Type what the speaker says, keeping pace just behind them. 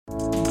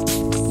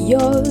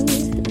You're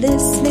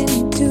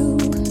listening to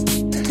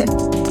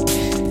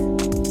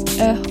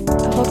a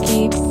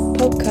hockey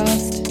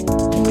podcast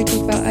where we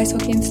talk about ice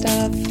hockey and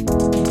stuff.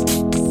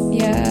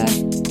 Yeah.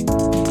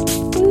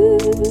 Woo.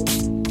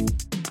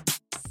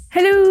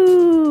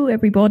 Hello,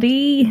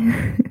 everybody.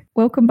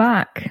 Welcome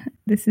back.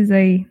 This is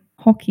a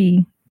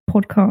hockey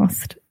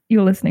podcast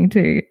you're listening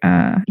to.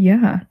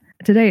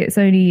 Today it's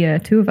only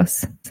two of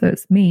us. So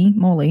it's me,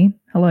 Molly.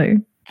 Hello.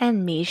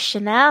 And me,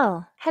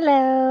 Chanel.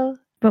 Hello.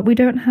 But we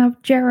don't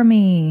have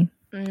Jeremy.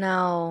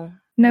 No.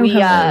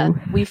 Hello.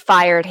 We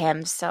fired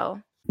him,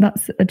 so.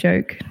 That's a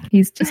joke.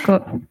 He's just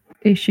got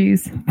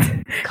issues.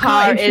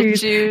 Car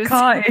issues.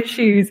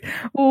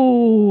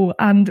 Oh,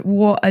 and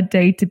what a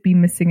day to be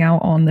missing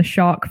out on. The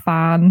Shark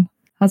fan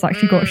has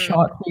actually got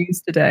Shark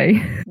news today.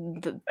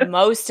 The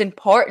most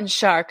important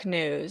Shark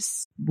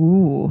news.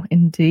 Ooh,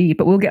 indeed.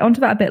 But we'll get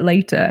onto that a bit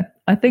later.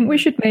 I think we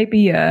should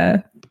maybe...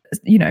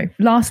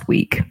 last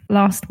week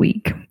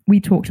we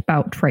talked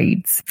about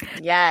trades.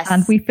 Yes.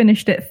 And we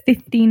finished it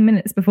 15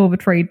 minutes before the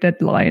trade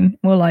deadline.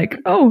 We're like,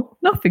 oh,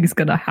 nothing's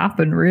going to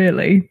happen,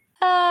 really.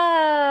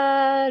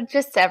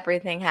 Just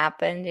everything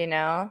happened, you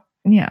know?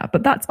 Yeah,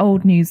 but that's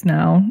old news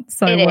now.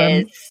 So it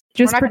is.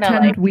 Just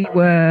pretend we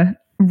were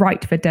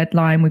right for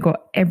deadline. We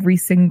got every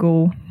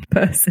single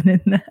person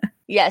in there.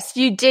 Yes,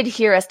 you did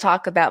hear us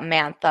talk about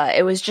Mantha.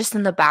 It was just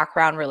in the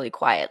background really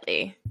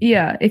quietly.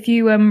 Yeah, if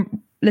you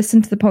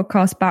listen to the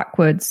podcast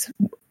backwards,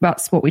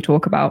 that's what we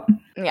talk about.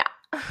 Yeah.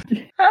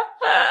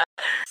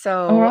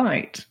 So all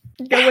right,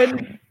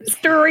 going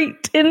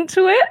straight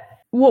into it.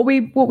 What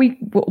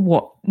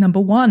number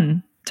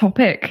one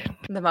topic?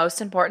 The most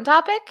important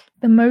topic?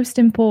 The most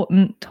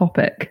important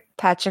topic.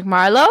 Patrick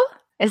Marleau?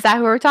 Is that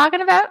who we're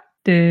talking about?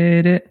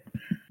 Did it.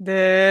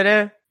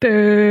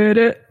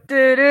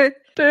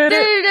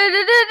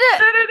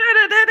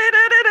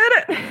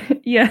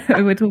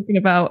 Yeah, we're talking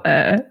about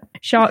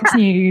Sharks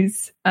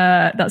News.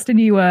 That's the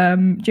new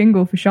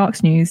jingle for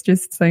Sharks News,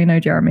 just so you know,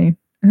 Jeremy.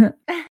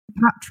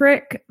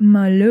 Patrick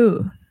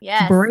Marleau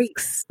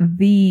breaks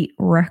the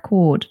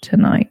record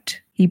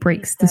tonight. He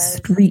breaks the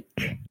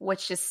streak.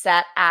 Which is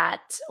set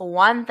at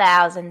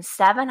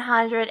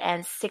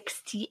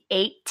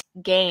 1,768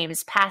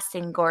 games,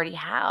 passing Gordie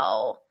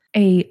Howe.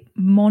 A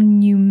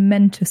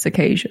monumentous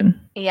occasion.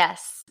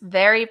 Yes,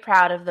 very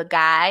proud of the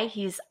guy.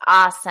 He's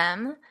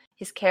awesome.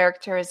 His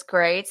character is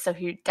great, so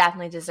he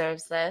definitely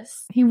deserves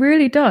this. He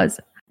really does.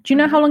 Do you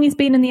know how long he's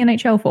been in the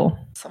NHL for?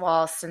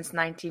 Well, since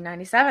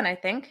 1997, I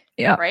think.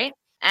 Yeah. Right?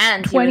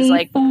 And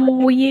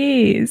 24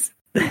 years.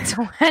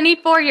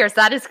 24 years.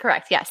 That is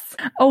correct. Yes.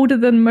 Older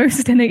than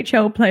most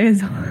NHL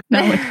players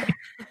nowadays.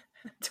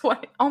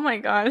 Oh my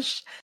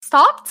gosh.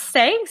 Stop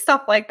saying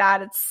stuff like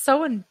that. It's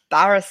so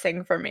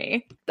embarrassing for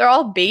me. They're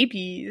all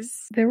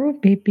babies.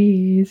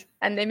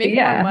 And they make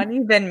more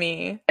money than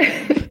me.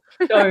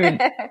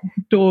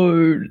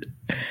 Don't.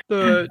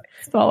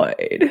 It's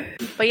fine.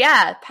 But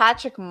yeah,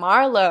 Patrick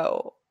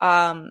Marleau,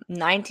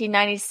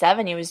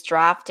 1997, he was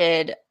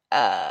drafted.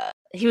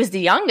 He was the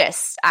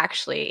youngest,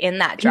 actually, in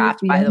that draft,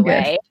 by the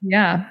way.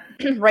 Yeah.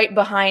 Right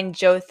behind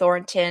Joe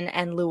Thornton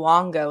and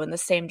Luongo in the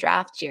same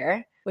draft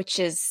year, which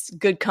is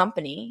good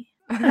company.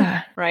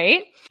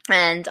 Right?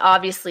 And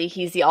obviously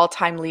he's the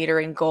all-time leader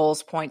in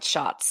goals, points,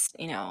 shots,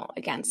 playing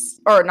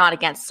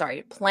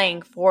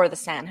for the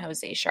San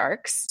Jose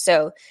Sharks.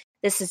 So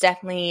this is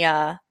definitely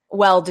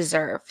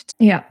well-deserved.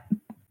 Yeah.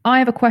 I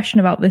have a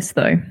question about this,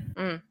 though.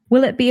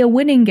 Will it be a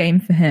winning game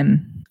for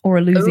him or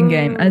a losing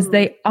game, as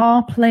they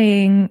are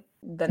playing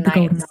the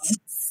Knights?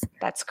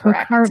 That's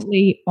correct. We're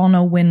currently on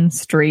a win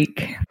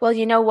streak. Well,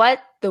 you know what?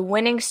 The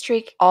winning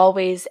streak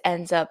always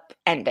ends up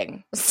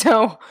ending.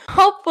 So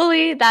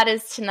hopefully that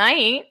is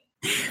tonight.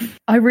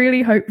 I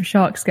really hope the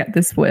Sharks get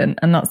this win,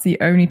 and that's the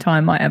only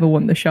time I ever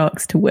want the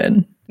Sharks to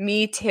win.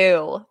 Me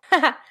too.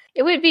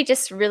 It would be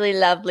just really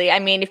lovely. I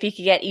mean, if you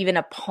could get even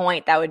a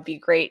point, that would be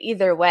great.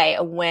 Either way,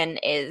 a win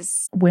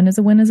is... Win is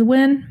a win is a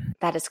win.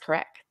 That is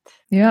correct.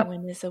 Yeah. A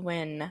win is a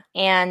win.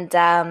 And,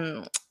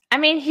 I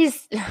mean,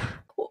 he's...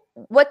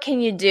 What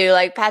can you do?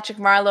 Like, Patrick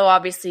Marleau,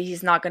 obviously,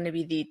 he's not going to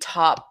be the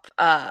top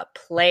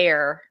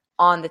player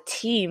on the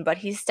team, but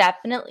he's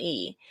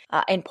definitely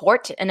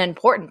an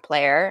important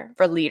player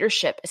for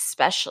leadership,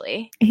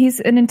 especially. He's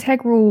an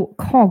integral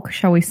cog,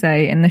 shall we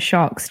say, in the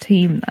Sharks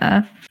team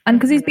there. And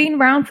because he's been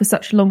around for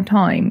such a long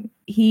time,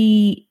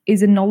 he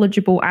is a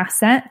knowledgeable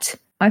asset,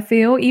 I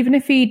feel. Even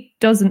if he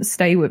doesn't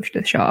stay with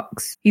the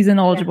Sharks, he's a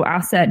knowledgeable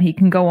asset, and he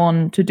can go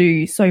on to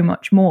do so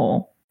much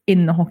more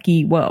in the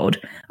hockey world.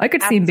 I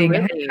could see him being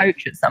a head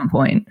coach at some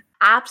point.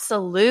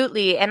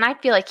 Absolutely. And I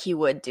feel like he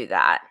would do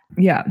that.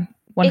 Yeah,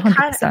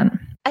 100%.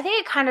 I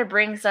think it kind of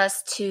brings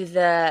us to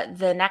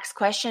the next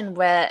question,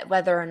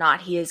 whether or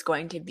not he is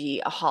going to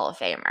be a Hall of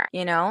Famer,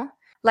 you know?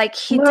 Like,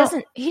 he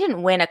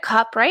didn't win a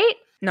cup, right?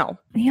 No.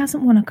 He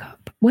hasn't won a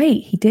cup.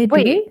 Wait, he did,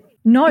 did he?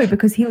 No,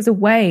 because he was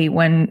away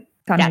when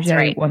San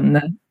Jose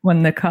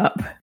won the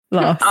cup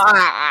last.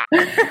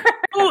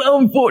 Oh,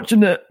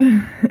 unfortunate.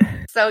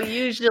 So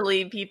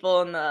usually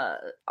people in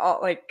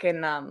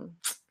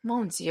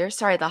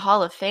the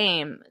Hall of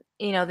Fame.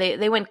 You know,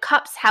 they win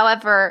cups.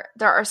 However,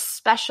 there are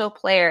special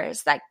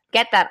players that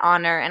get that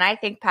honor, and I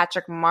think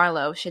Patrick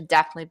Marleau should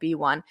definitely be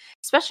one,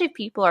 especially if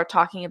people are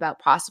talking about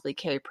possibly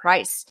Carey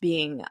Price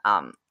being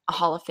a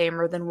Hall of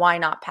Famer, then why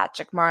not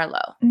Patrick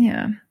Marleau?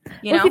 Yeah.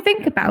 If you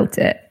think about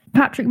it,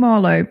 Patrick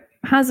Marleau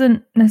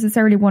hasn't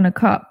necessarily won a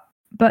cup,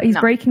 but he's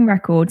breaking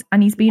records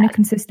and he's been a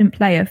consistent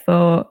player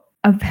for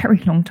a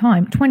very long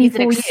time,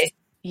 24 years.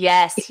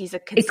 Yes, he's a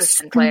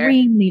consistent player.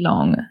 Extremely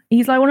long.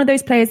 He's like one of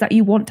those players that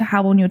you want to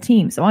have on your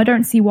team. So I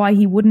don't see why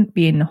he wouldn't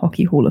be in the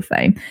Hockey Hall of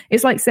Fame.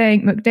 It's like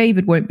saying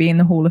McDavid won't be in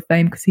the Hall of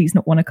Fame because he's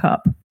not won a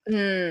cup.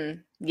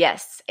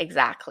 Yes,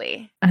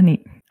 exactly. And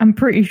I'm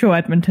pretty sure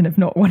Edmonton have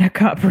not won a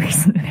cup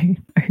recently.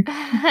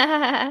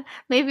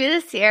 Maybe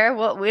this year.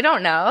 Well, we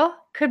don't know.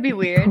 Could be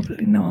weird.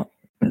 Probably not.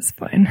 That's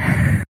fine.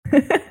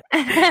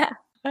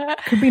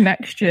 Could be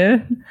next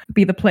year.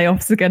 Be the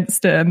playoffs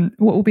against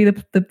what will be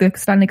the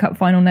Stanley Cup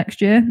final next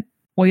year?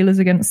 Oilers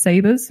against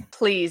Sabres.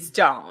 Please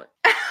don't.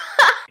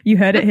 You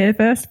heard it here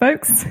first,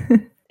 folks.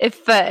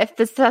 If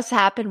this does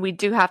happen, we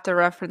do have to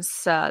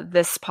reference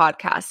this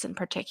podcast in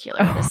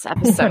particular, this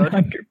episode.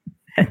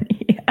 100%,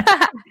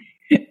 yeah.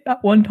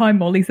 That one time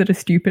Molly said a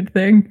stupid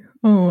thing.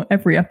 Oh,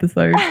 every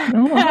episode.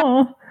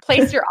 Oh.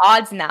 Place your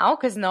odds now,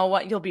 because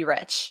you'll be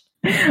rich.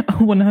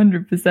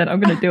 100%. I'm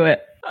going to do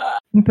it.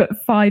 Put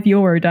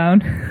 €5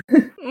 down.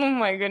 Oh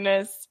my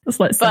goodness. That's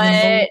like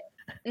but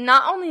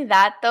not only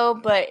that though,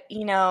 but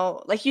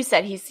like you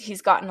said,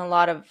 he's gotten a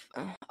lot of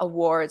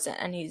awards,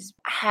 and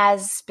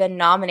has been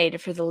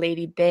nominated for the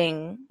Lady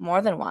Byng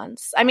more than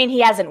once. I mean,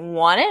 he hasn't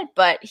won it,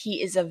 but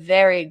he is a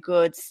very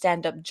good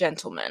stand-up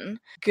gentleman,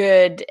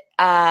 good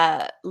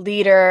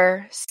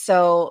leader.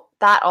 So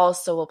that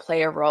also will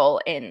play a role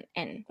in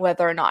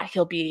whether or not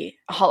he'll be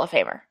a Hall of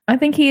Famer. I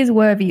think he is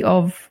worthy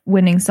of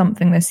winning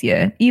something this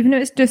year, even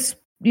if it's just,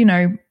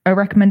 a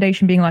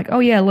recommendation being like, oh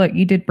yeah, look,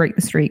 you did break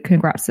the streak.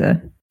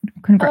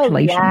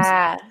 Congratulations. Oh,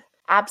 yeah,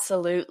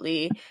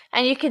 absolutely.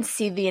 And you can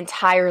see the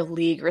entire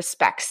league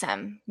respects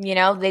him.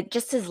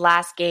 Just his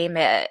last game,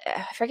 I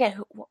forget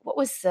what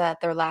was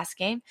their last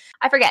game?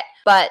 I forget.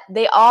 But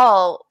they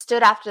all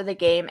stood after the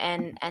game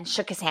and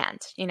shook his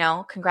hand.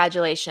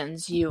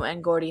 Congratulations, you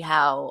and Gordie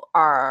Howe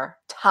are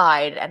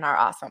tied and are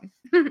awesome.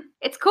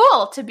 It's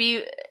cool to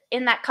be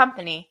in that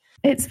company.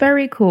 It's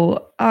very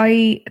cool.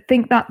 I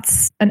think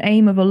that's an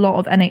aim of a lot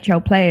of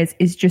NHL players,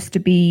 is just to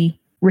be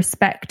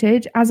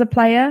respected as a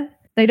player.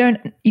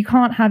 You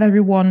can't have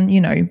everyone,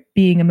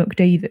 being a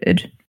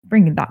McDavid,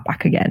 bringing that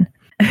back again,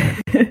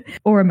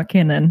 or a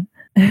McKinnon,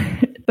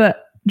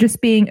 but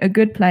just being a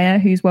good player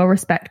who's well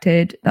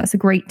respected. That's a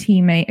great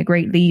teammate, a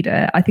great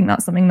leader. I think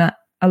that's something that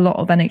a lot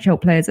of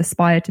NHL players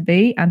aspire to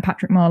be. And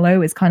Patrick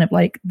Marleau is kind of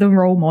like the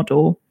role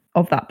model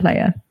of that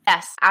player.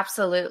 Yes,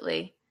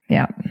 absolutely.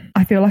 Yeah.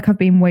 I feel like I've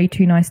been way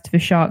too nice to the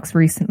Sharks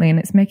recently, and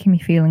it's making me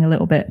feeling a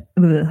little bit,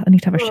 I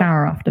need to have a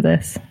shower after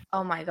this.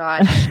 Oh my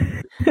gosh.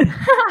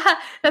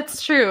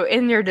 That's true.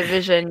 In your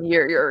division,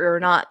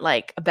 you're not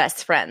like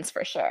best friends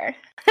for sure.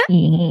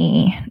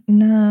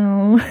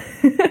 No.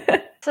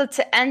 So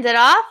to end it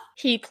off,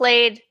 he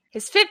played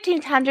his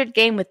 1,500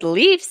 game with the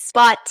Leafs,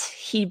 but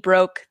he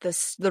broke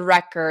the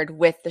record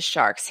with the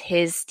Sharks,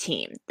 his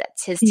team.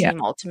 That's his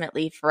team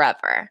ultimately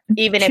forever.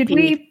 Even if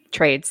he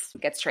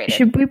gets traded.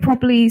 Should we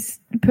probably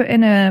put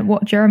in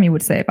what Jeremy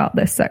would say about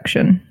this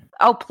section?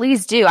 Oh,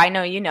 please do. I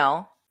know you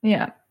know.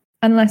 Yeah.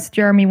 Unless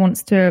Jeremy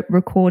wants to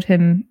record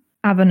him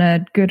having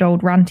a good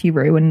old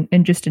ranty-roo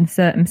and just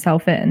insert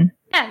himself in.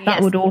 Yeah,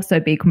 that would also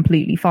be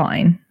completely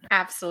fine.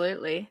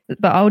 Absolutely.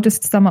 But I'll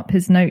just sum up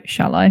his notes,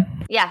 shall I?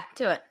 Yeah,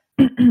 do it.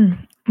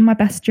 My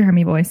best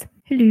Jeremy voice.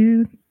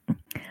 Hello.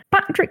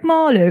 Patrick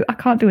Marleau. I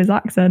can't do his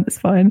accent. It's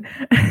fine.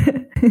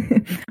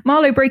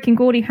 Marleau breaking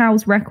Gordie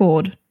Howe's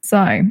record.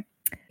 So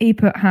he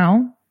put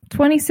Howe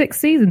 26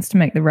 seasons to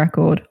make the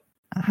record.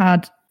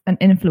 Had an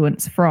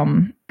influence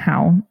from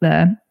Howe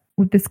there,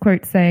 with this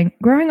quote saying,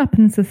 "Growing up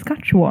in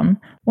Saskatchewan,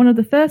 one of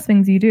the first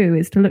things you do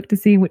is to look to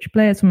see which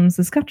players from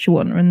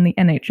Saskatchewan are in the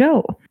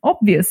NHL.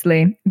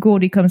 Obviously,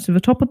 Gordie comes to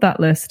the top of that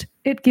list.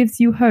 It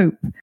gives you hope.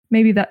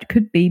 Maybe that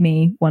could be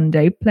me one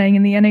day playing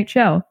in the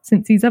NHL,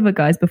 since these other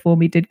guys before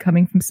me did,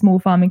 coming from small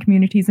farming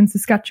communities in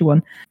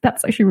Saskatchewan."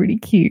 That's actually really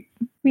cute.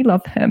 We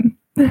love him.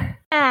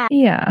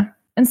 Yeah.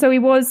 And so he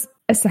was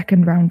a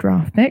second round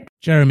draft pick.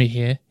 Jeremy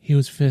here. He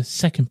was the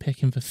second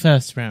pick in the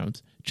first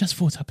round. Just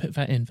thought I'd put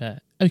that in there.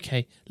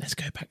 Okay, let's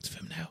go back to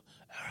them now.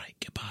 All right,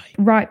 goodbye.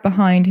 Right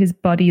behind his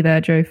buddy there,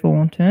 Joe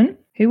Thornton,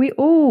 who we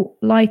all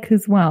like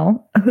as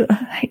well. I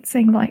hate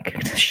saying like,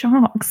 the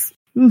Sharks.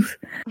 Oof.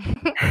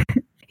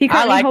 He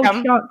currently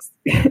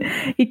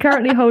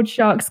holds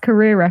Sharks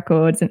career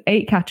records in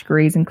 8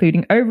 categories,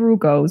 including overall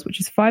goals, which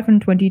is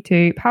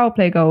 522, power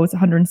play goals,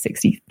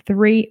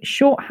 163,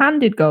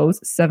 short-handed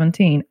goals,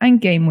 17, and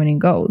game-winning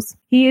goals.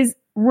 He has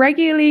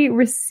regularly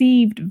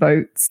received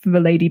votes for the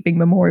Lady Byng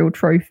Memorial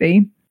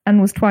Trophy and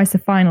was twice a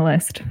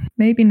finalist.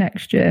 Maybe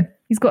next year.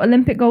 He's got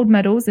Olympic gold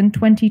medals in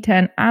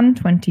 2010 and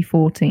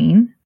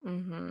 2014.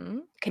 Mm-hmm.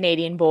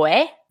 Canadian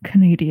boy.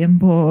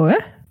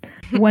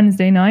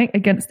 Wednesday night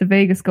against the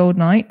Vegas Gold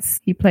Knights.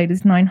 He played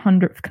his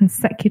 900th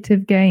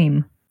consecutive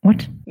game.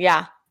 What?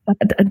 Yeah.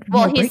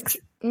 Well,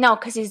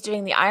 because he's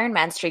doing the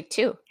Ironman streak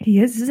too.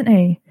 He is, isn't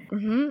he?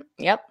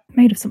 Yep.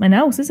 Made of something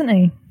else, isn't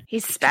he?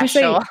 He's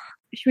special.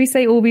 Should we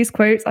say all these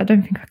quotes? I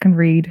don't think I can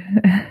read.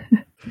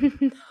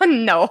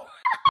 No.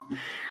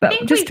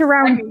 But just to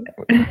round,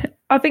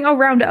 I think I'll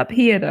round it up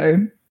here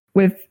though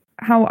with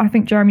how I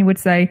think Jeremy would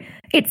say,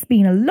 it's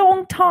been a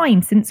long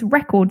time since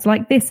records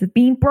like this have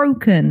been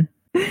broken.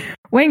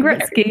 Wayne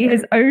Gretzky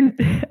has owned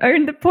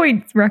the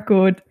points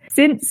record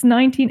since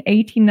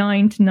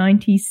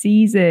 1989-90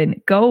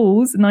 season.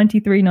 Goals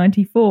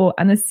 93-94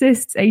 and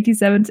assists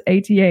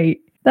 87-88.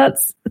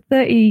 That's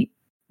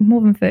more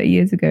than 30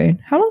 years ago.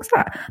 How long's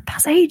that?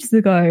 That's ages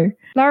ago.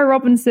 Larry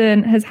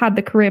Robinson has had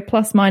the career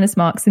plus-minus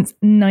mark since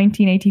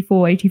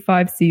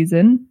 1984-85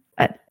 season.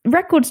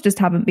 Records just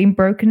haven't been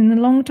broken in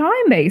a long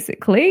time,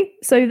 basically.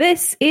 So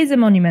this is a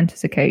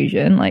monumentous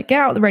occasion. Like, get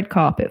out the red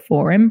carpet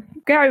for him.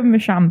 Get out with the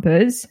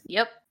champers.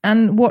 Yep.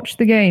 And watch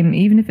the game,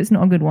 even if it's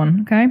not a good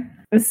one, okay?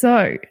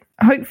 So,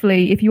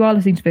 hopefully, if you are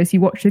listening to this, you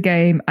watch the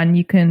game and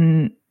you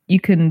can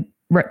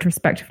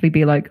retrospectively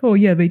be like, oh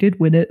yeah, they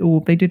did win it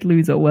or they did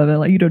lose it or whatever.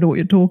 Like, you don't know what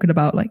you're talking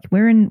about. Like,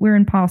 we're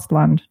in past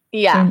land.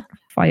 Yeah. Don't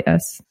fight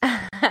us.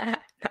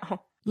 No.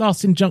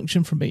 Last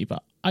injunction from me,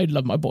 but I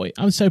love my boy.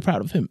 I'm so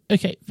proud of him.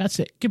 Okay, that's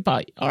it.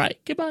 Goodbye. All right,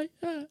 goodbye.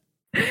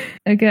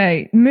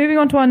 Okay, moving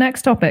on to our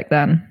next topic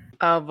then.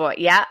 Oh boy,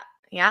 yeah.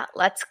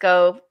 Let's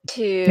go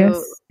to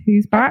Guess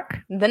who's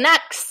back? the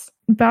Nucks.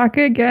 Back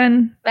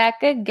again.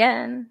 Back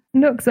again.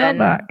 Nooks are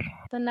back.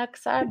 The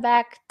Nucks are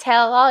back.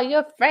 Tell all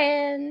your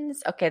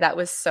friends. Okay, that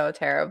was so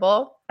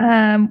terrible.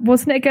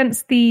 Wasn't it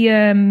against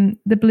the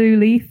Blue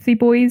Leafy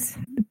boys?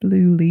 The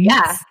Blue Leafs.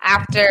 Yeah,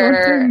 after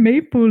Toronto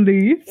Maple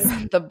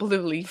Leafs. the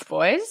Blue Leaf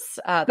boys.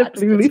 The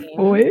Blue Leaf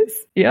boys.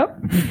 Yep.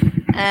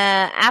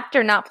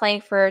 After not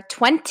playing for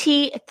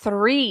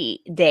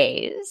 23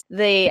 days,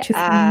 Which is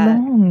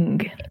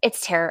long.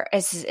 It's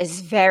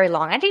very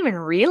long. I didn't even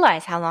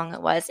realize how long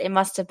it was. It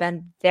must have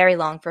been very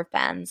long for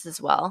fans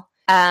as well.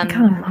 I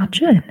can't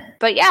imagine.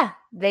 But yeah,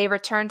 they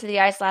returned to the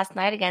ice last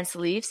night against the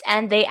Leafs,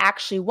 and they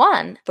actually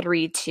won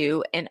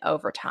 3-2 in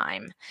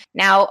overtime.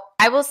 Now,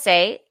 I will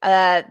say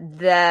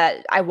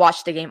that I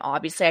watched the game.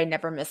 Obviously, I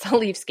never miss a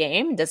Leafs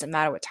game. It doesn't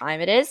matter what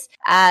time it is.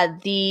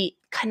 The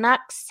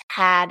Canucks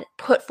had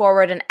put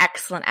forward an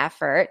excellent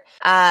effort.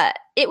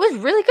 It was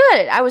really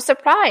good. I was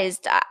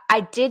surprised.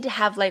 I did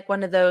have like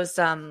one of those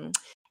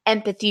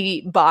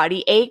empathy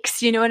body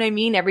aches, you know what I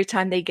mean? Every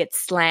time they get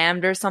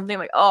slammed or something,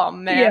 like, oh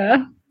man.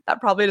 Yeah. That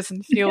probably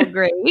doesn't feel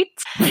great.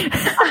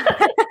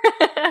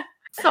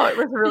 So it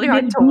was really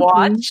hard to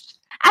watch.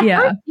 At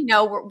first,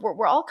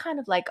 we're all kind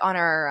of like on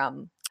our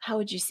how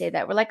would you say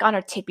that? We're like on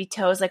our tippy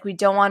toes. Like, we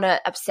don't want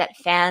to upset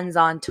fans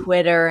on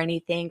Twitter or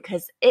anything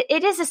because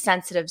it is a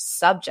sensitive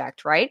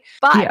subject, right?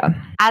 But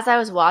as I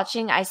was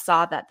watching, I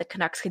saw that the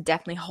Canucks could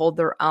definitely hold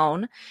their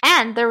own.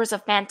 And there was a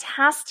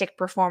fantastic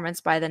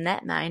performance by the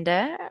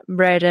netminder,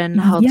 Braden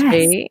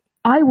Holtby. Yes,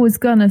 I was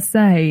going to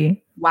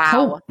say,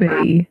 wow.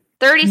 Holtby.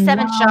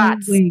 37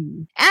 shots.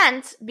 Wowee.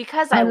 And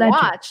because I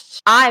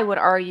watched, I would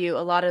argue a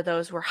lot of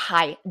those were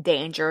high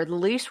danger. The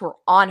Leafs were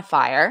on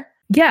fire.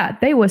 Yeah,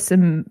 they were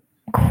some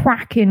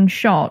cracking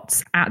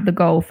shots at the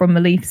goal from the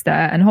Leafs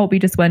there. And Holtby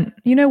just went,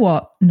 you know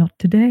what? Not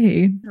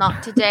today.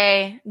 Not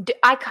today.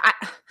 I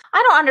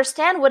don't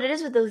understand what it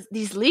is with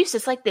these Leafs.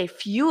 It's like they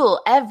fuel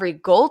every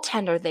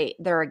goaltender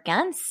they're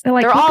against. They're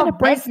like, we're going to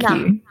break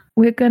you.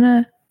 We're going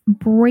to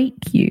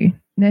break you.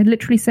 They're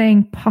literally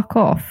saying, puck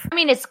off. I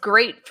mean, it's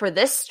great for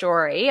this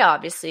story,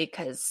 obviously,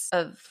 because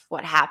of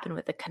what happened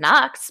with the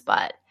Canucks.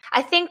 But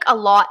I think a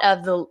lot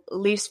of the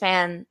Leafs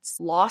fans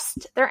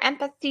lost their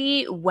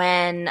empathy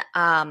when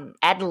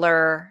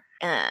Edler,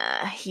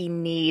 he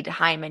kneed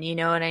Hyman. You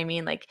know what I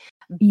mean? Like,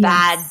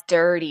 bad,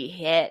 dirty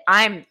hit.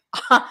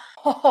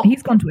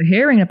 He's gone to a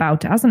hearing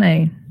about it, hasn't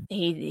he?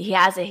 He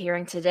has a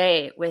hearing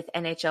today with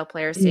NHL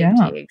player safety.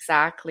 Yeah.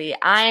 Exactly.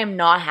 I am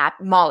not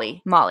happy.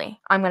 Molly,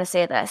 I'm going to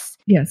say this.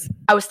 Yes.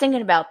 I was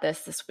thinking about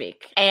this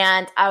week,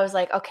 and I was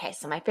like, okay,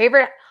 so my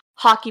favorite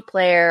hockey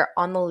player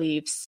on the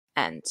Leafs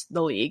and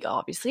the league,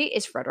 obviously,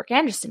 is Frederik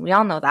Andersen. We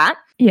all know that.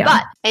 Yeah.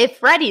 But if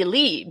Freddie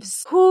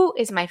leaves, who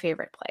is my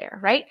favorite player,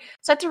 right?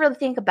 So I had to really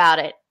think about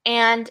it.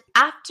 And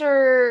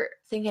after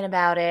thinking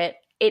about it,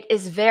 it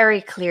is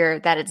very clear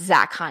that it's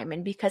Zach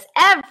Hyman, because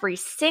every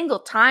single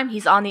time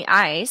he's on the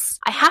ice,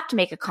 I have to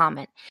make a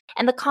comment.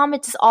 And the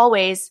comment is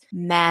always,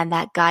 man,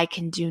 that guy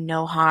can do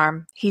no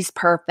harm. He's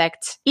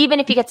perfect. Even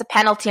if he gets a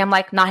penalty, I'm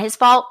like, not his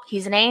fault.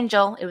 He's an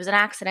angel. It was an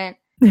accident.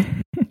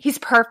 He's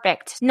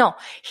perfect. No,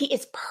 he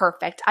is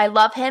perfect. I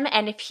love him.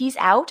 And if he's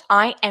out,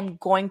 I am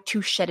going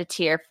to shed a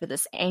tear for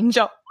this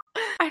angel.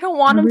 I don't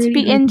want him to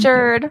be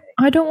injured.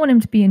 I don't want him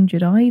to be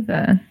injured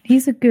either.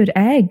 He's a good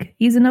egg.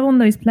 He's another one of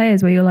those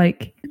players where you're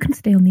like, you can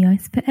stay on the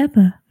ice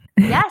forever.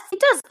 Yes, he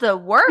does the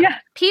work. Yeah.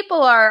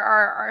 People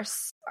are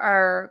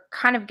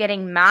kind of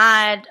getting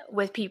mad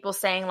with people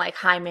saying like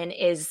Hyman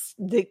is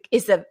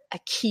a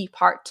key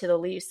part to the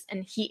Leafs,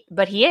 and he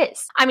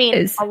is. I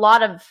mean, a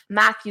lot of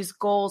Matthews'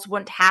 goals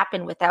wouldn't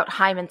happen without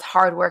Hyman's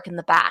hard work in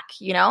the back.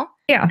 You know?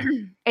 Yeah,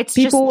 it's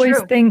people just always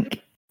true.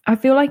 think. I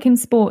feel like in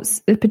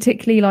sports,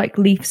 particularly like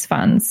Leafs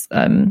fans,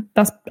 I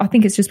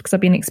think it's just because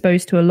I've been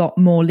exposed to a lot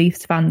more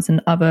Leafs fans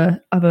and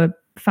other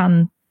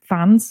fan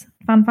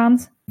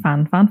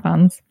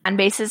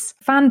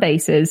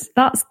bases.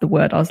 That's the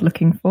word I was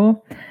looking for.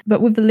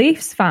 But with the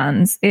Leafs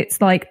fans, it's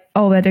like,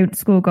 oh, they don't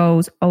score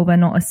goals. Oh, they're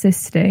not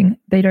assisting.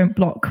 They don't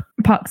block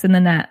pucks in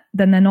the net.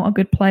 Then they're not a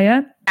good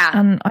player. Yeah.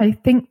 And I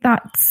think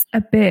that's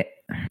a bit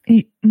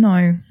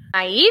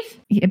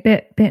Naive. A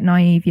bit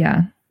naive.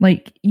 Yeah.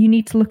 Like you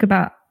need to look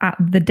at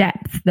the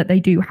depth that they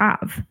do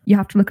have. You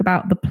have to look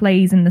about the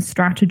plays and the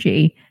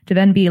strategy to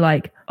then be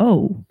like,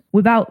 oh,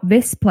 without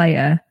this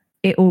player,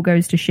 it all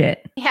goes to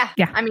shit. Yeah.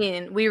 Yeah. I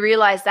mean, we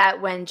realized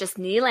that when just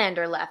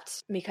Nylander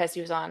left because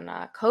he was on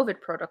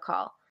COVID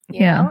protocol.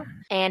 You know?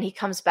 And he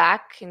comes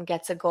back and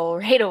gets a goal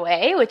right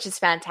away, which is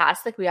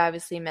fantastic. We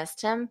obviously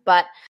missed him.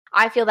 But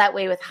I feel that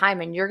way with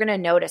Hyman. You're going to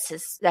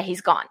notice that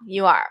he's gone.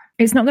 You are.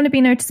 It's not going to be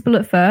noticeable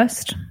at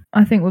first.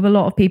 I think with a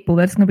lot of people,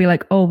 they're just going to be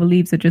like, oh, the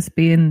Leafs are just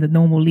being the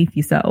normal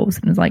Leafy selves.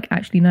 And it's like,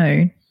 actually,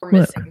 no.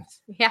 Look,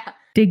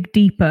 dig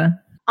deeper.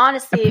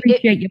 Honestly,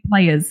 appreciate your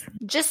players.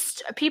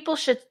 Just people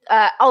should,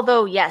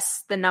 although,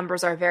 yes, the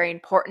numbers are very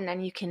important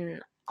and you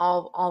can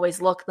always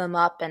look them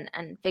up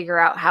and figure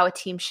out how a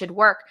team should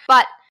work.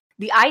 But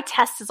the eye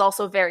test is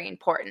also very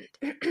important.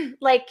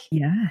 Like,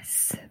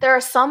 yes, there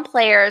are some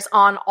players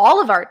on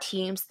all of our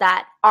teams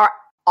that are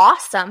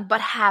awesome,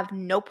 but have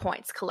no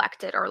points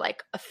collected or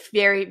like a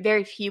very,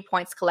 very few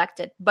points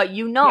collected. But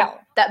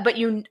but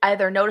you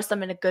either notice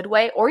them in a good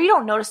way or you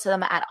don't notice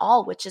them at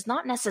all, which is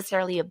not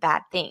necessarily a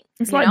bad thing.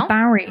 It's like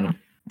Barry.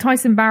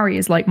 Tyson Barry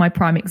is like my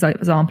prime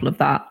example of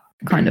that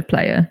kind of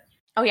player.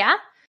 Oh, yeah?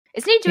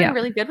 Isn't he doing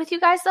really good with you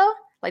guys, though?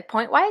 Like,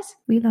 point-wise?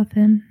 We love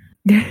him.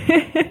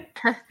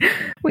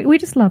 we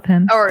just love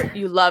him. Or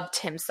you loved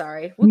him,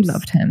 sorry. Whoops. We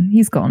loved him.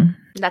 He's gone.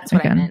 That's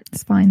what I meant.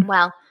 It's fine.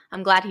 Well,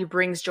 I'm glad he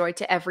brings joy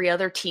to every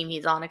other team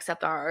he's on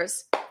except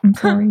ours. I'm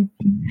sorry.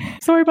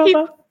 Sorry about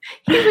that.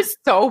 He was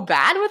so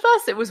bad with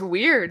us. It was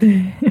weird.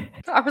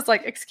 I was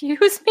like,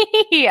 excuse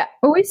me.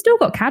 Oh, we still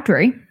got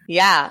Kadri.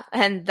 Yeah,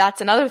 and that's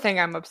another thing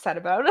I'm upset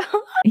about.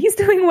 He's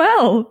doing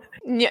well.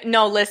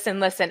 No,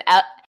 listen.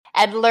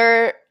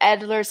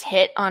 Edler's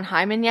hit on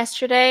Hyman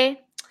yesterday.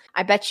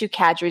 I bet you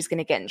Kadri's going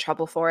to get in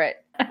trouble for it.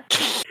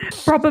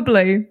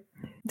 Probably.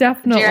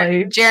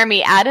 Definitely.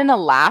 Jeremy, add in a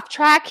laugh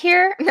track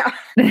here. No.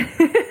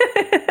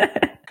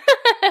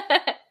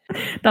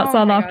 That's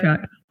our laugh track.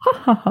 Ha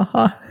ha ha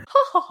ha.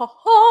 Ha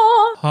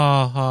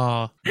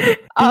ha.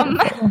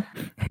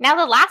 Now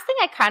the last thing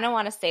I kind of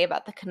want to say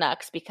about the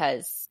Canucks,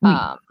 because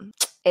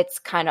it's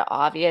kind of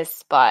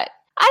obvious, but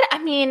I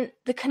mean,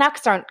 the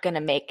Canucks aren't going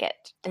to make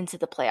it into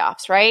the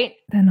playoffs, right?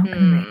 They're not going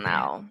to make it.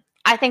 No.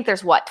 I think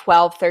there's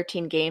 12,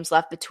 13 games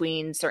left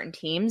between certain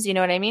teams. You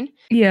know what I mean?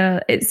 Yeah,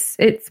 it's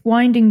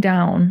winding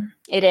down.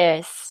 It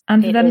is.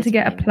 And for them to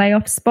get a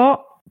playoff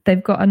spot,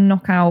 they've got to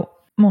knock out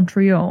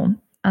Montreal,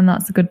 and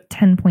that's a good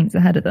 10 points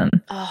ahead of them.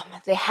 Oh,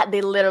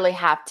 they literally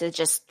have to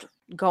just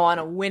go on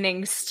a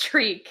winning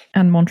streak.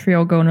 And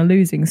Montreal go on a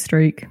losing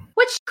streak.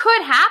 Which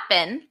could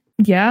happen.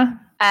 Yeah.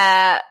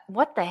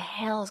 What the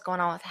hell is going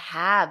on with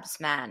Habs,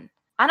 man?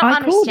 I don't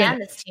understand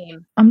this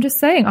team. I'm just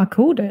saying, I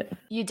called it.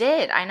 You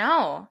did, I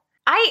know.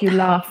 You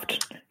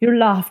laughed. You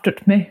laughed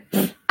at me.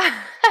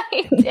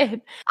 I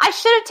did. I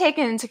should have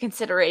taken into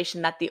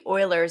consideration that the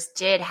Oilers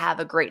did have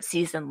a great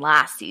season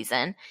last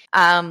season.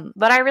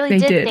 But I really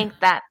did think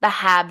that the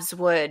Habs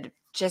would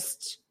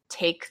just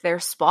take their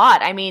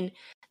spot. I mean,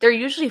 they're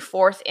usually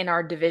fourth in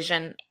our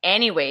division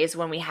anyways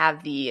when we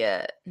have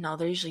they're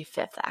usually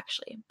fifth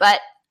actually. But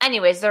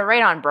anyways, they're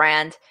right on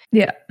brand.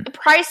 Yeah.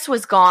 Price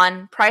was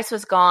gone.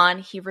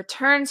 He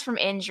returns from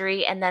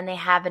injury, and then they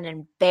have an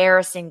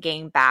embarrassing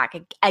game back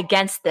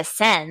against the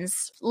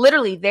Sens.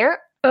 Literally, they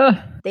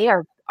are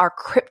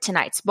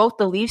kryptonites. Both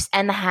the Leafs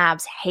and the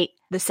Habs hate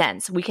the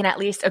Sens. We can at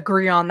least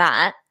agree on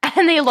that.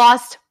 And they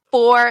lost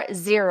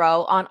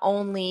 4-0 on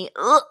only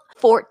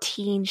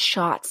 14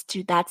 shots.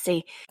 Dude, that's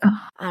a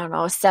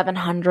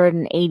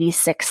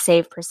 786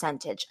 save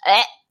percentage.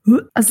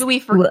 Do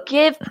we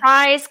forgive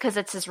Price because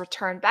it's his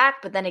return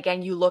back? But then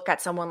again, you look at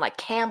someone like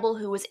Campbell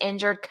who was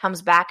injured,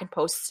 comes back and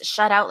posts a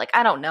shutout. Like,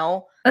 I don't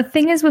know. The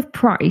thing is with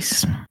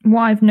Price,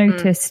 what I've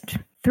noticed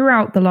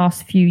throughout the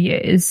last few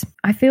years,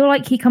 I feel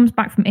like he comes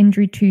back from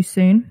injury too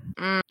soon.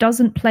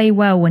 Doesn't play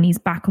well when he's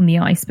back on the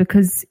ice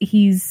because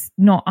he's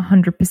not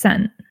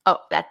 100%. Oh,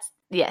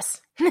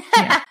 yes.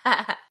 Yeah.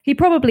 He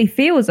probably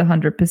feels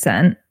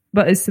 100%,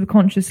 but is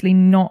subconsciously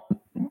not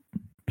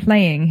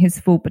playing his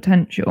full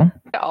potential.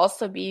 It could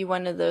also be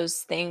one of those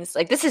things,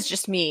 like, this is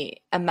just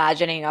me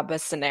imagining up a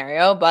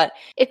scenario, but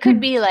it could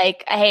be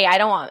like, hey, I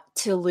don't want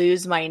to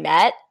lose my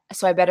net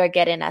so I better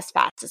get in as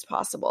fast as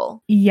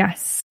possible.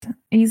 Yes.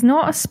 He's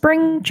not a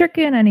spring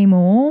chicken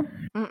anymore.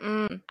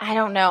 I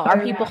don't know.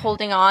 Are people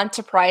holding on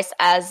to Price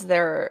as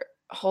they're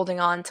holding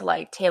on to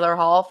like Taylor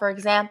Hall, for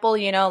example?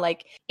 You know,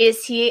 like,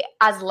 is he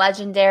as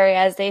legendary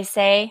as they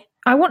say?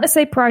 I want to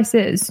say Price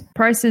is.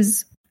 Price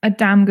is a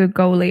damn good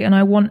goalie, and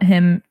I want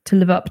him to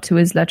live up to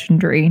his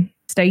legendary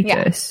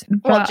status. Yeah.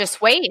 Well,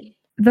 just wait.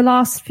 The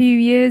last few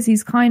years,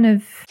 he's kind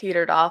of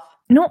petered off.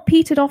 Not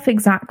petered off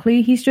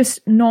exactly. He's just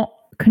not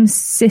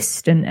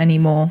consistent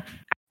anymore.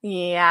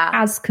 Yeah.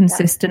 As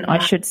consistent, I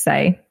should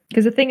say.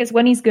 Because the thing is,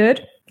 when he's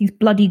good, he's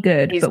bloody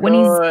good. But when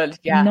he's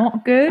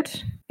not good,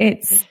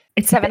 it's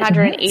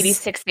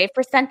 786 save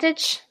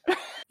percentage.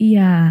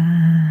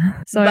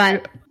 Yeah.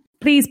 So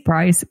please,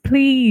 Price,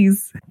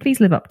 please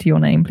live up to your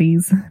name,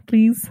 please.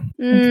 Please.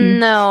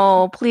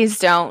 No, please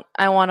don't.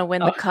 I want to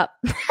win the cup.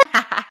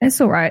 It's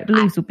all right. The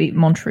Leafs will beat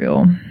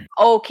Montreal.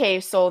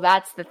 Okay, so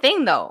that's the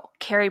thing, though.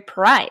 Carey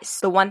Price,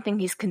 the one thing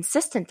he's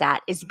consistent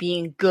at is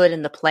being good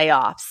in the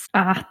playoffs.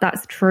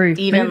 That's true.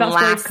 Even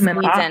last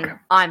season,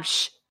 I'm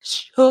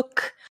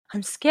shook.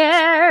 I'm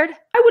scared.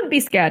 I wouldn't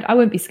be scared.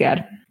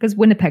 Because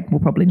Winnipeg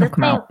will probably knock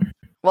them out.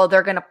 Well,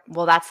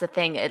 that's the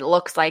thing. It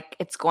looks like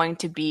it's going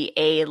to be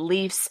a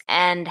Leafs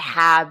and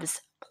Habs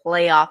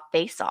playoff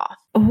face-off.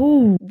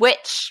 Oh.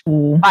 Which,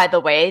 by the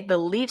way, the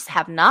Leafs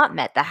have not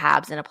met the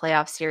Habs in a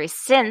playoff series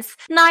since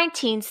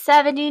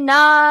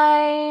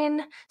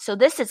 1979. So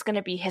this is going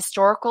to be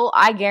historical.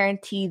 I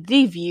guarantee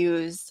the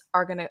views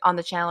on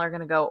the channel are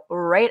going to go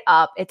right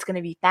up. It's going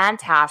to be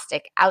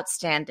fantastic,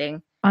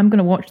 outstanding. I'm going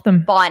to watch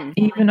them. Fun.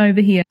 Even over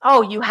here.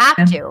 Oh, you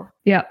have to.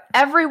 Yeah.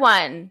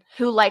 Everyone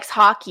who likes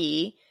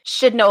hockey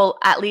should know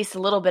at least a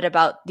little bit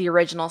about the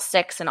original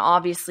six, and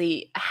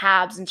obviously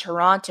Habs and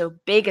Toronto,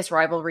 biggest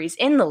rivalries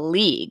in the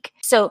league.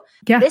 So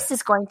This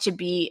is going to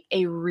be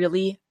a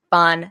really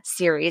fun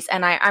series,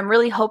 and I'm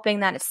really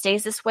hoping that it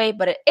stays this way,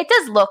 but it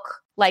does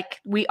look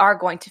like we are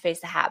going to face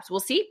the Habs. We'll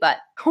see, but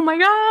oh my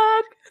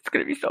God, it's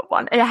going to be so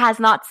fun. It has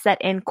not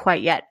set in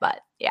quite yet,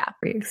 but yeah.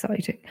 Very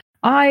exciting.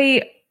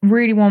 I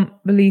really want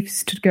the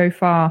Leafs to go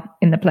far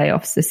in the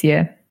playoffs this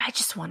year. I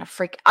just want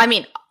to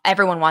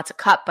everyone wants a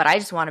cup, but I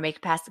just want to make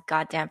it past the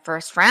goddamn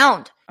first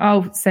round.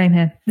 Oh, same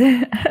here.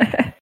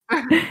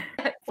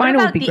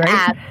 Final would be great.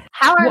 Abs?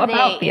 How are they in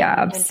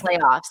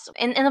playoffs?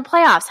 In the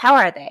playoffs, how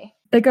are they?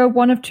 They go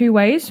one of two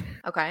ways.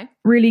 Okay.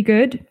 Really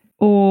good,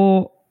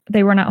 or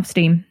they run out of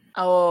steam.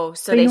 Oh,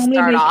 so they normally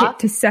start make off it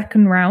to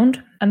second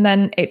round, and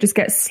then it just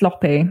gets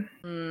sloppy.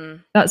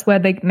 That's where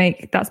they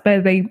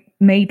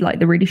made like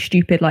the really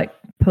stupid, like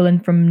pulling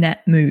from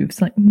net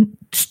moves. Like,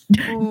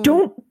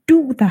 don't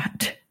do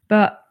that.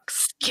 But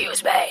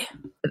excuse me,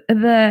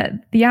 the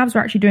Avs are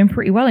actually doing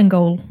pretty well in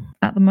goal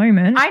at the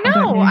moment. I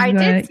know. I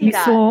did see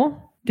that. Saw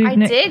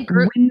Dubnyk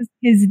wins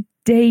his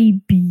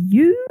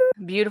debut.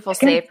 Beautiful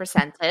save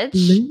percentage.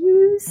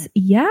 Blues.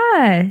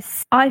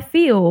 Yes, I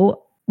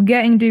feel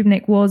getting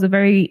Dubnyk was a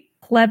very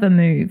clever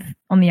move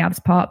on the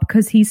Avs' part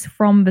because he's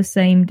from the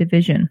same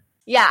division.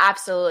 Yeah,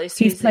 absolutely.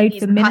 So he's played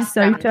for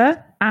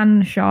Minnesota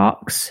and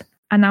Sharks,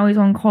 and now he's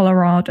on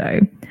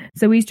Colorado.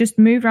 So he's just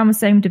moved around the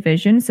same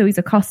division. So he's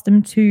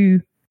accustomed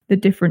to the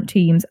different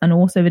teams and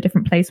also the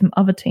different plays from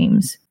other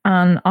teams.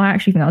 And I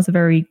actually think that was a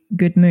very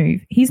good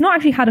move. He's not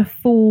actually had a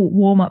full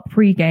warm-up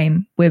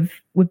pre-game with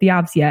the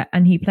Avs yet,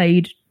 and he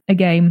played a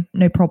game,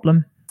 no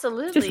problem.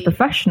 Absolutely. Just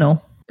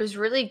professional. It was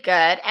really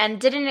good. And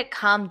didn't it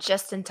come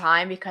just in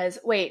time? Because,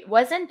 wait,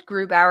 wasn't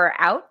Grubauer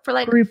out for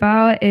like...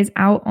 Grubauer is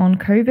out on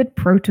COVID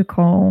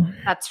protocol.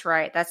 That's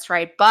right.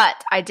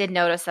 But I did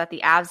notice that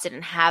the Avs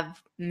didn't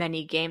have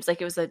many games.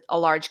 Like, it was a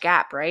large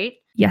gap, right?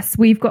 Yes,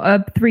 we've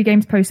got 3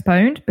 games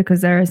postponed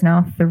because there is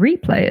now 3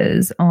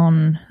 players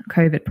on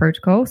COVID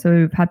protocol. So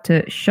we've had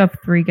to shove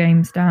 3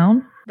 games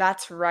down.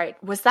 That's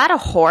right. Was that a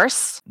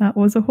horse? That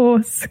was a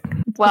horse.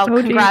 Well,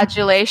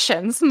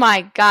 congratulations.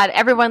 My God,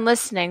 everyone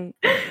listening,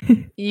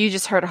 you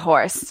just heard a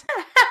horse.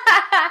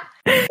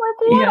 Like,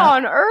 what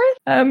on earth?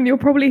 You'll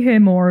probably hear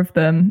more of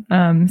them,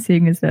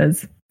 seeing as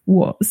there's,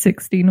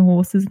 16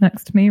 horses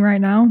next to me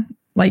right now?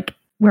 Like,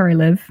 where I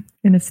live,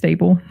 in a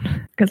stable,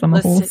 because I'm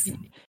a horse.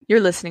 You're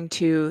listening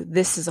to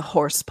This is a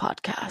Horse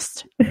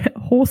podcast.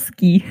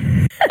 Horse-ski.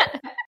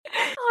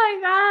 Oh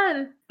my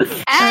God.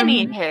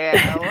 Anywho,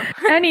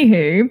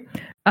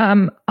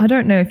 I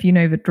don't know if you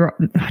know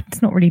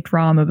it's not really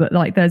drama, but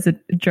like there's a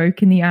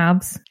joke in the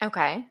Avs.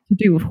 Okay. To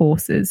do with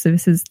horses. So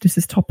this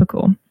is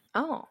topical.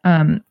 Oh.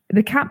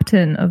 The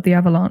captain of the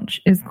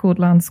Avalanche is called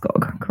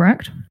Landskog,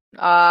 correct?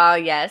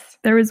 Yes.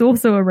 There is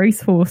also a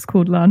racehorse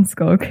called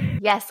Landskog.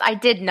 Yes, I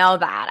did know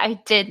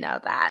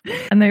that.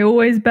 And they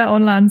always bet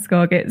on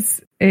Landskog.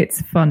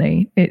 It's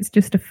funny. It's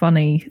just a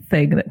funny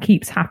thing that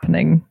keeps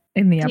happening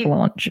in the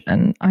Avalanche,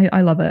 and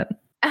I love it.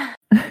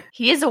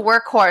 He is a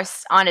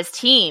workhorse on his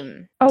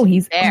team. Oh,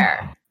 he's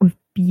there with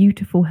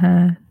beautiful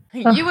hair.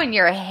 You and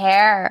your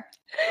hair.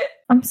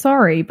 I'm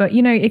sorry, but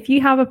if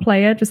you have a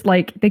player just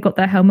like they got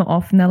their helmet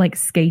off and they're like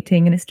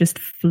skating and it's just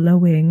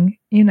flowing,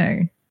 In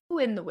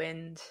the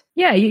wind.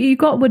 Yeah, you've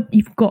got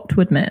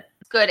to admit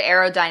good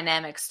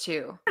aerodynamics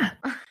too.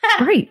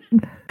 Great.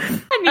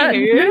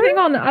 Moving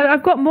on,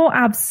 I've got more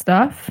abs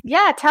stuff.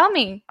 Yeah, tell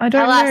me. I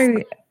don't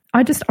know.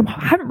 I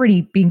haven't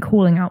really been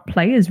calling out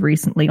players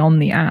recently on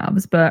the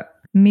abs, but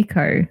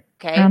Mikko.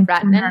 Okay,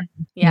 Rantanen.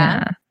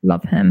 Yeah,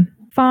 love him.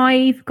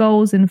 5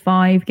 goals in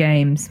 5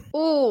 games.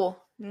 Ooh,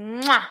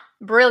 mwah,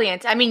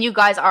 brilliant. I mean, you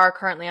guys are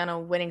currently on a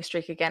winning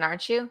streak again,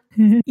 aren't you?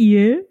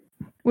 Yeah.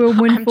 We'll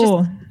win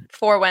 4.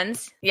 4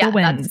 wins. Yeah, 4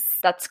 wins.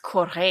 That's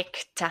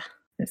correct.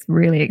 It's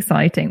really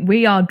exciting.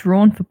 We are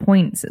drawn for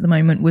points at the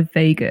moment with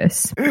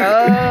Vegas.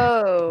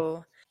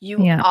 Oh, you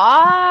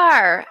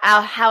are.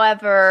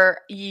 However,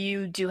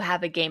 you do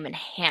have a game in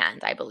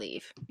hand, I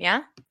believe.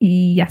 Yeah?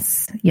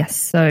 Yes.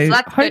 So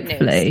that's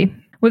hopefully,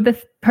 with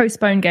the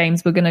postponed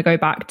games, we're going to go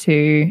back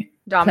to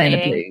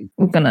dominating.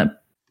 We're going to,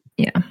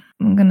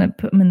 I'm going to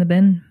put them in the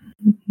bin.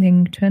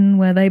 Nington,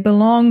 where they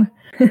belong.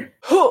 It's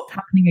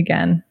happening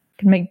again.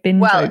 Can make bin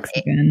jokes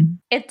again.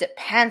 It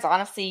depends,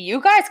 honestly.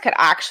 You guys could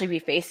actually be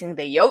facing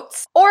the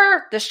Yotes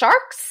or the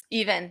Sharks,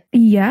 even.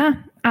 Yeah,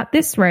 at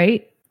this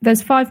rate,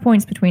 there's 5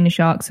 points between the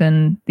Sharks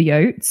and the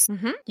Yotes.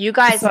 Mm-hmm. You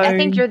guys, I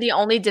think you're the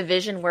only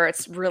division where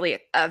it's really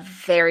a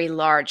very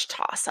large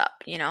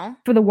toss-up, you know?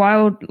 For the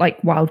wild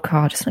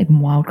card, it's not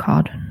even wild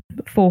card.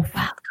 But 4th. Wild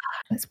card.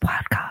 It's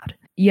wild card.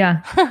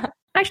 Yeah.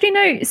 Actually,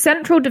 no,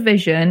 Central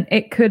Division,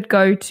 it could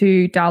go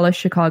to Dallas,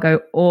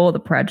 Chicago, or the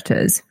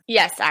Predators.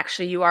 Yes,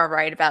 actually, you are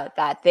right about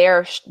that.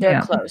 They're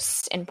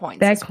close in points.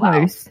 They're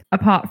close,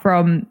 apart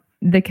from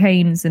the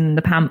Canes and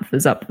the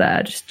Panthers up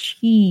there. Just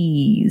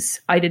jeez.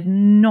 I did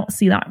not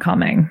see that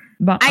coming.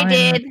 But I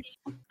did.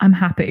 I'm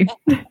happy.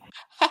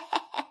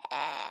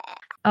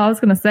 I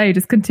was going to say,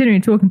 just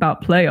continuing talking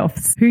about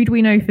playoffs. Who do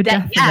we know for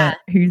definite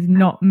who's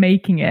not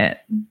making it?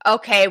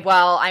 Okay,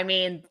 well, I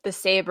mean, the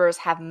Sabres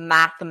have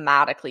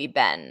mathematically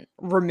been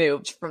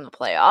removed from the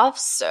playoffs,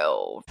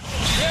 so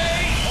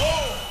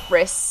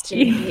rest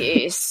in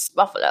peace,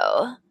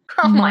 Buffalo.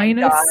 Oh my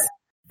God.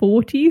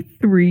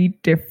 43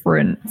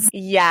 difference.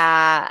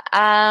 Yeah.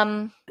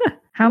 How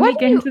many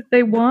games have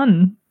they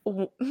won?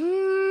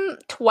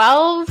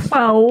 12.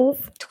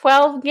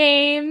 12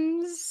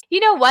 games.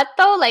 You know what,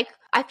 though? Like,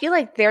 I feel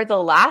like they're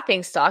the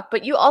laughing stock,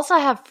 but you also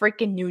have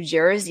freaking New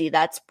Jersey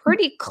that's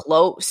pretty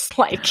close.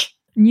 Like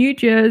New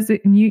Jersey,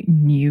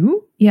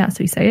 yeah,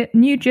 so you say it.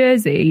 New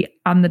Jersey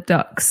and the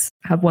Ducks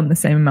have won the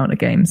same amount of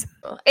games.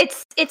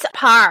 It's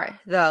par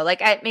though.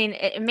 Like, I mean,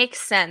 it makes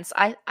sense.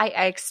 I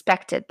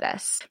expected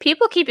this.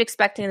 People keep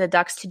expecting the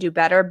Ducks to do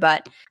better,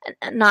 but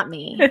not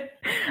me.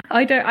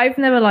 I've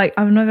never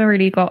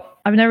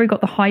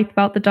got the hype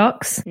about the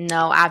Ducks.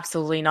 No,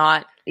 absolutely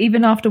not.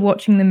 Even after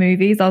watching the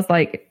movies, I was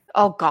like,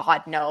 oh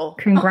God, no.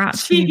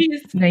 Congrats, you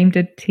named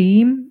a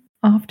team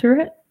after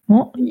it.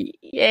 What?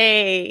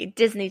 Yay,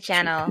 Disney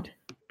Channel.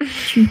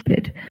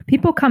 Stupid.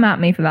 People come at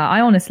me for that.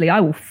 I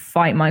will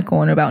fight my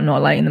corner about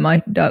not liking the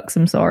Mighty Ducks.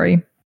 I'm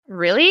sorry.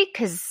 Really?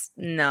 Because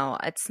no,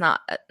 it's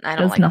not. I don't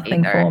There's like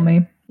nothing either. for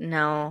me.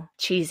 No,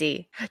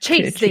 cheesy.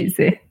 Too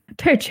cheesy.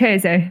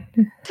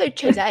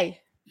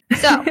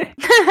 So,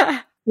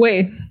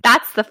 wait,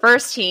 that's the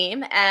first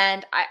team,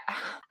 and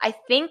I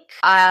think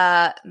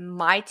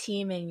my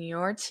team and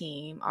your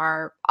team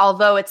are,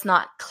 although it's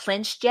not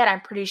clinched yet, I'm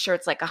pretty sure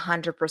it's like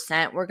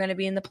 100% we're going to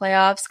be in the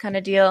playoffs kind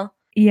of deal.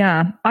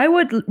 Yeah, I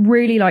would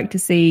really like to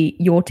see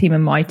your team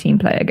and my team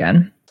play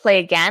again. Play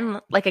again?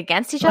 Like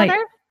against each other?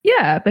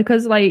 Yeah,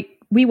 because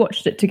we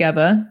watched it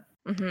together.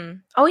 Mm-hmm.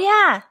 Oh,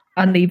 yeah.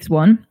 And Leaves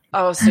won.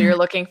 Oh, so you're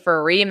looking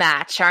for a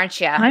rematch, aren't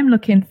you? I'm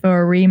looking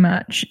for a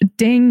rematch.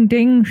 Ding,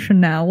 ding,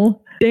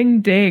 Chanel.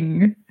 Ding,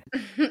 ding.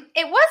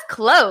 It was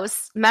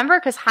close. Remember?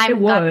 Because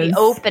Hyman got the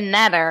open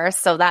netter,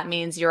 so that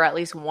means you're at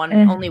least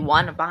only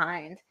one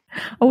behind.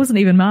 I wasn't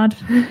even mad.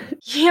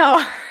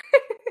 Yeah.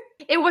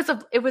 It was a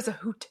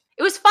hoot.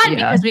 It was fun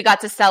because we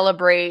got to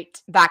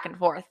celebrate back and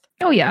forth.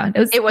 Oh, yeah.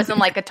 It wasn't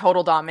like a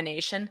total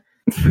domination.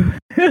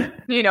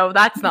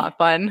 That's not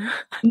fun.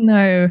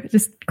 No,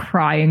 just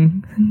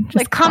crying.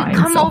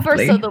 Come over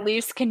so the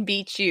Leafs can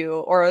beat you,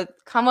 or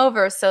come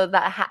over so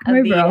that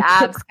the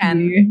Abs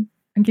can.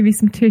 And give you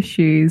some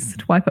tissues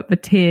to wipe up the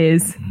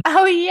tears.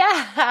 Oh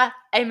yeah,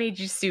 I made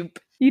you soup.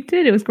 You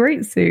did. It was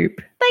great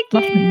soup.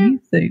 Thank you.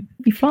 Soup. It'd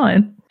be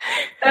fine.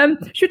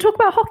 Should we talk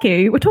about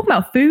hockey? We're talking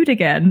about food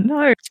again.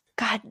 No.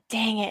 God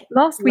dang it.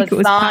 Last week it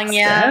was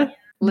pasta.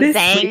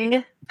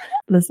 Lasagne.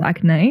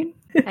 Lasagne.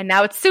 And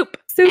now it's soup.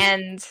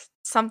 And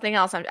something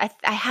else. I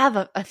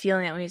have a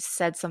feeling that we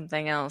said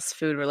something else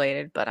food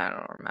related, but I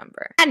don't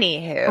remember.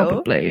 Anywho.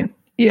 Probably.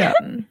 Yeah.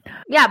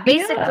 Yeah,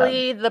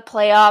 basically the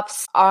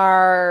playoffs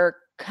are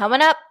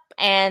coming up,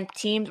 and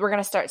we're going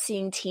to start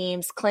seeing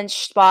teams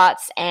clinch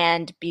spots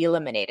and be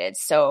eliminated.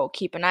 So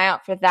keep an eye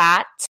out for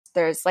that.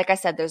 There's, like I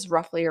said, there's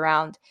roughly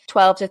around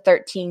 12 to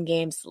 13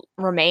 games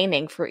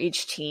remaining for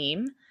each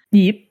team.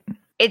 Yep.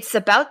 It's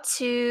about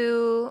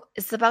to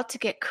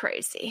get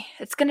crazy.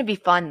 It's going to be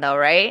fun though,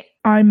 right?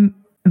 I'm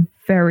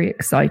very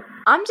excited.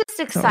 I'm just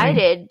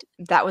excited.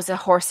 Sorry. That was a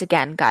horse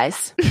again,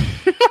 guys.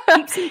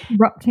 Keeps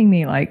interrupting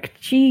me like,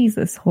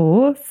 Jesus,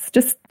 horse,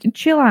 just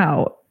chill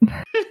out.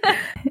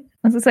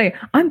 As I say,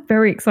 I'm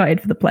very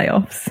excited for the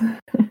playoffs.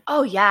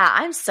 Oh yeah,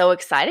 I'm so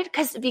excited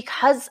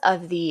because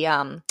of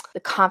the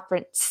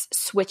conference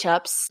switch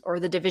ups or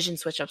the division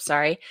switch ups.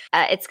 Sorry,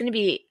 it's going to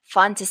be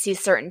fun to see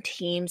certain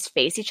teams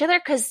face each other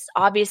because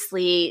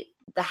obviously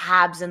the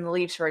Habs and the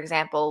Leafs, for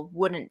example,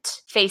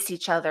 wouldn't face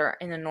each other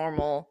on a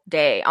normal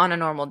day.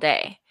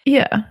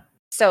 Yeah.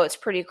 So it's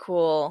pretty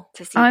cool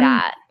to see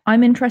that.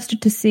 I'm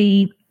interested to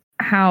see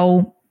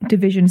how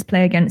divisions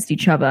play against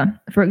each other.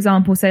 For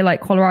example, say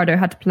like Colorado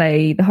had to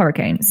play the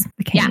Hurricanes,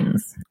 the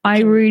Canes. Yeah. I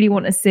really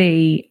want to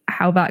see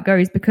how that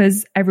goes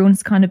because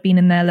everyone's kind of been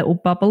in their little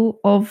bubble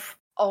of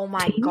oh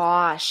my teams.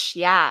 Gosh,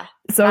 yeah.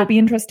 So it'll be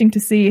interesting to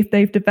see if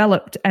they've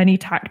developed any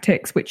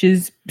tactics which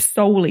is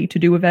solely to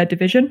do with their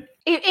division.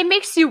 It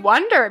makes you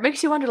wonder. It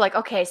makes you wonder, like,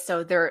 okay,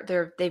 so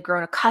they've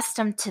grown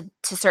accustomed to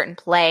certain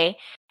play,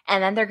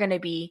 and then they're going to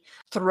be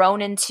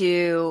thrown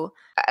into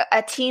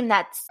a team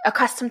that's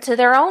accustomed to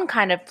their own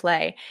kind of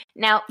play.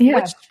 Now,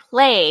 which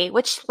play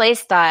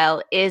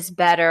style is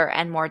better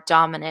and more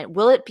dominant?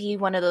 Will it be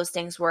one of those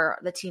things where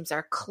the teams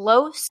are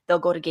close, they'll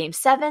go to game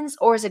sevens,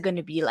 or is it going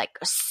to be like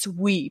a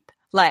sweep?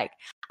 Like,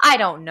 I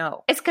don't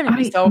know. It's going to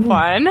be so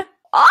fun. Oh,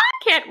 I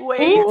can't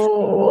wait.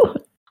 Ooh.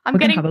 I'm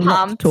getting pumped.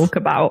 Lot to talk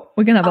about.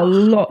 We're going to have a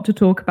lot to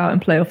talk about in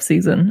playoff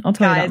season. I'll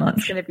tell you that much.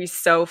 It's going to be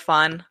so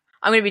fun.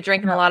 I'm going to be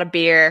drinking a lot of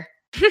beer.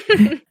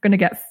 Going to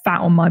get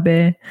fat on my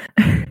beer.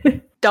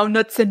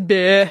 Donuts and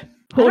beer.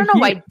 I don't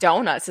know why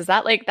donuts. Is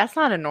that like, that's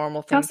not a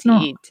normal thing to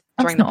eat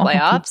during the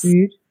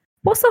playoffs?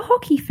 What's a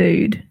hockey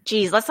food?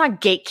 Jeez, let's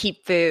not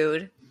gatekeep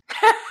food.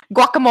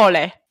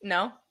 Guacamole.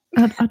 No?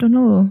 I don't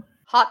know.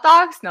 Hot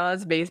dogs? No,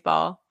 that's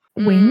baseball.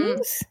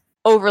 Wings?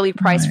 Overly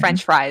priced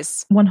French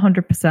fries.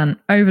 100%.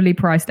 Overly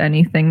priced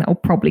anything that will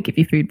probably give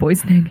you food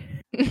poisoning.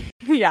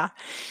 Yeah.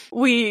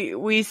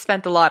 We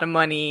spent a lot of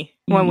money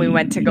when we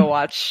went to go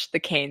watch the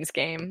Canes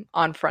game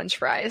on French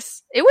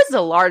fries. It was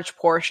a large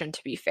portion,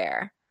 to be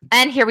fair.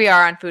 And here we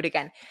are on food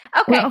again.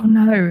 Okay. Well,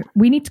 no,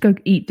 we need to go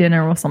eat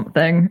dinner or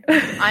something.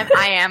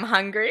 I am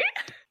hungry.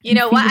 You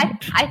know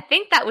what? I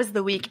think that was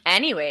the week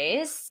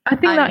anyways. I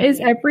think that is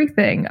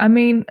everything. I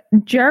mean,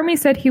 Jeremy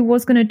said he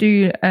was going to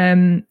do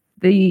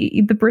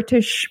the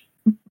British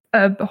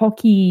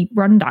hockey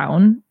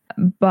rundown,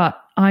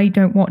 but I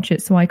don't watch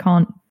it, so I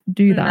can't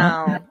do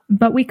that. No.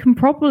 But we can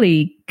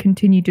probably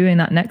continue doing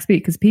that next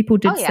week because people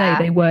did say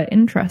they were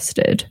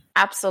interested.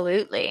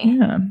 Absolutely.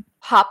 Yeah.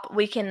 Hop,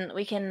 we can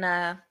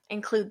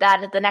include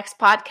that at the next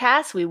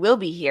podcast. We will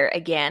be here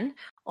again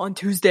on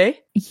Tuesday.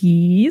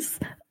 Yes.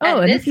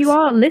 Oh, and if you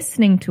are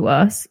listening to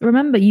us,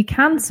 remember you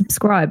can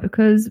subscribe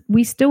because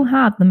we still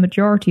have the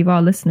majority of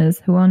our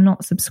listeners who are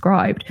not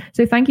subscribed.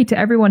 So thank you to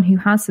everyone who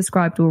has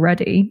subscribed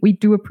already. We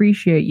do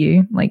appreciate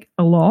you, like,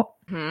 a lot.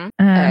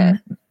 Mm-hmm.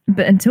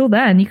 But until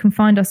then, you can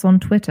find us on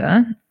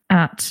Twitter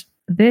at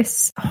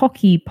This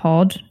Hockey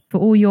Pod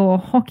for all your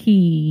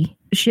hockey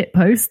shit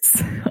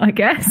posts, I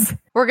guess.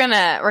 We're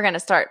gonna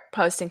start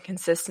posting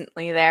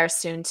consistently there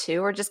soon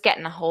too. We're just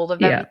getting a hold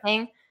of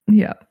everything.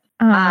 Yeah.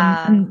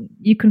 And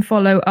you can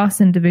follow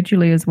us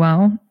individually as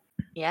well.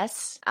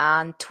 Yes,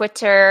 on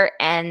Twitter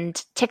and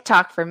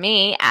TikTok for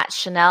me at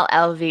Chanel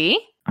LV.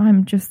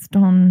 I'm just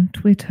on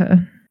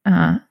Twitter.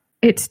 No,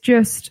 it's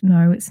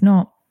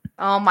not.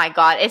 Oh my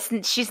God,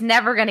 she's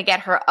never gonna get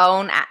her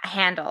own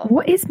handle.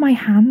 What is my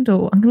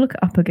handle? I'm gonna look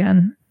it up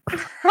again.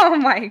 Oh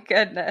my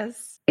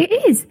goodness. It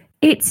is.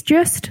 It's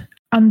just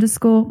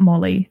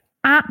 _Molly.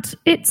 At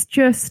it's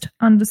just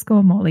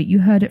 _Molly. You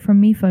heard it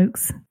from me,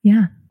 folks.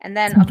 Yeah. And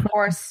then, of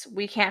course,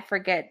 we can't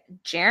forget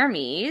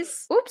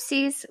Jeremy's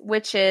oopsies,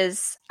 which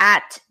is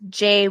at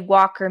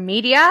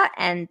JWalkerMedia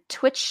and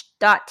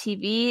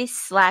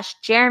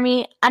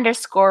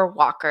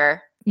twitch.tv/Jeremy_Walker.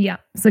 Yeah.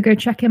 So go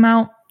check him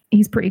out.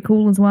 He's pretty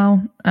cool as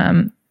well.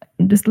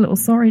 Just a little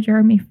sorry,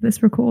 Jeremy, for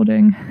this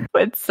recording.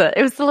 It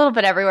was a little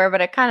bit everywhere,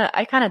 but I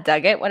kind of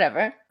dug it.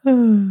 Whatever.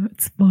 Oh,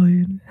 it's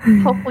fine.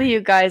 Hopefully, you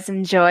guys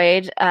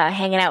enjoyed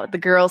hanging out with the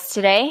girls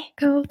today.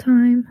 Girl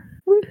time.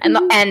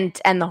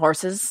 And the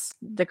horses,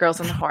 the girls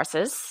and the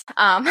horses.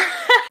 All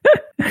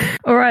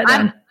right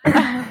then.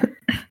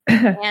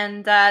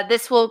 And our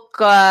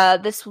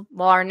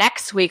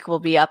next week will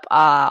be up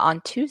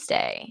on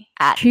Tuesday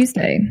at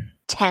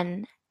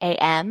 10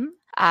 a.m.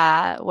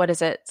 What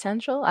is it?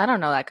 Central? I don't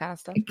know that kind of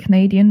stuff.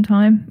 Canadian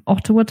time,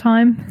 Ottawa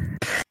time,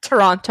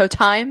 Toronto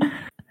time,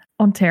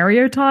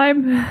 Ontario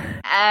time,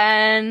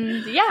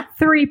 and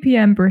 3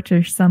 p.m.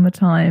 British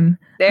summertime.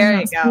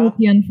 There you go. 4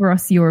 p.m. for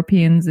us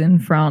Europeans in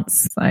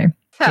France. So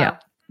yeah,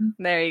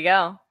 there you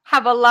go.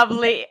 Have a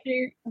lovely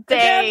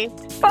day.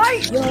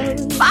 Bye.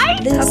 Bye.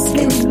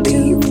 Listening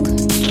to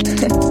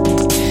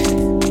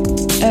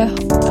a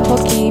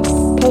hockey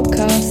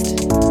podcast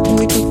where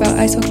we talk about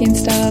ice hockey and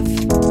stuff.